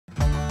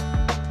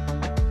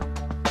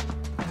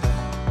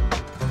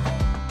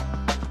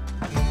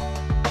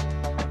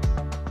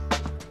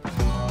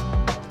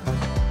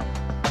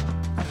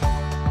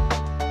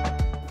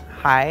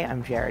Hi,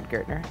 I'm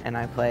Gertner, and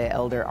I play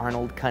Elder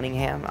Arnold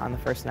Cunningham on the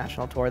First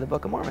National Tour of the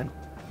Book of Mormon.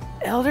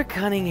 Elder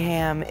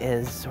Cunningham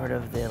is sort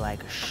of the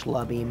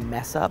schlubby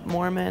mess-up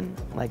Mormon,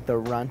 like the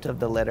runt of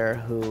the litter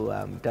who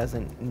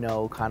doesn't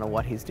know kind of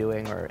what he's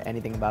doing or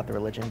anything about the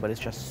religion, but is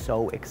just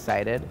so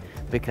excited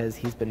because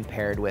he's been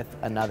paired with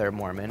another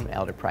Mormon,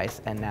 Elder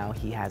Price, and now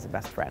he has a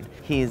best friend.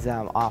 He's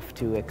off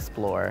to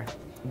explore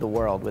the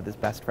world with his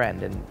best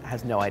friend and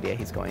has no idea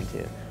he's going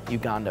to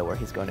Uganda, where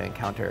he's going to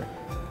encounter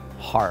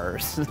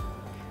horrors.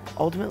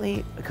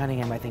 Ultimately,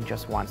 Cunningham, I think,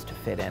 just wants to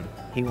fit in.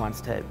 He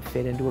wants to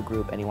fit into a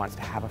group and he wants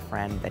to have a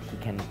friend that he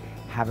can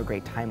have a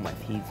great time with.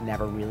 He's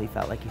never really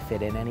felt like he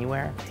fit in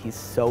anywhere. He's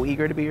so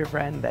eager to be your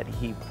friend that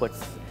he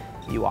puts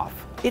you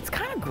off. It's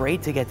kind of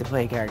great to get to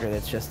play a character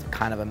that's just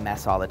kind of a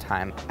mess all the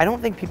time. I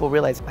don't think people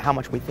realize how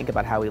much we think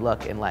about how we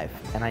look in life,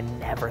 and I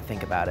never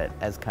think about it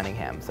as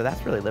Cunningham, so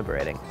that's really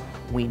liberating.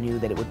 We knew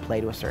that it would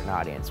play to a certain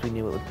audience. We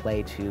knew it would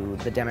play to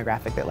the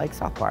demographic that likes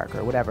South Park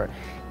or whatever.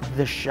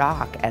 The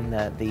shock and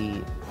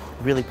the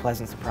really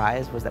pleasant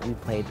surprise was that we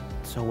played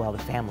so well to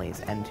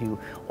families and to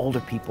older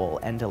people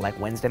and to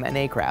Wednesday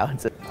matinee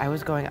crowds. I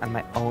was going on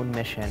my own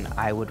mission.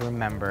 I would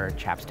remember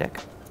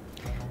chapstick.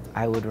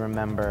 I would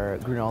remember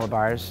granola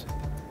bars,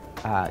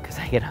 because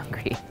I get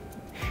hungry.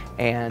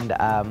 And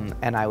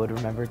I would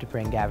remember to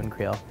bring Gavin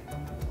Creel.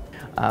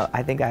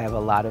 I think I have a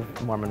lot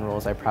of Mormon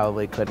rules I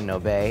probably couldn't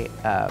obey.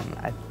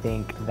 I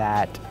think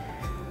that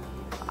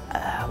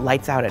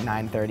lights out at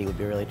 9:30 would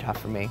be really tough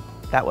for me.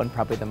 That one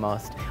probably the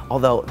most.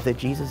 Although the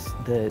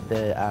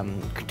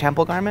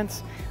temple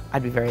garments,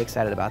 I'd be very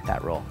excited about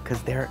that role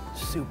because they're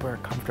super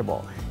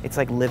comfortable. It's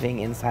like living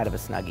inside of a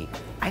Snuggie.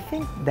 I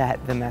think that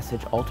the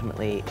message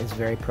ultimately is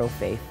very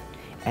pro-faith,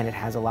 and it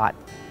has a lot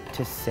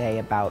to say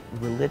about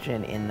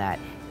religion in that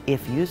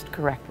if used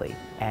correctly,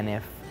 and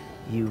if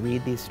you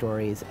read these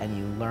stories and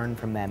you learn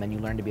from them and you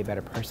learn to be a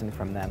better person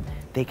from them,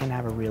 they can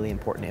have a really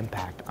important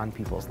impact on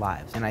people's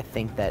lives. And I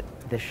think that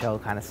this show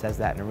kind of says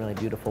that in a really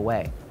beautiful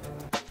way.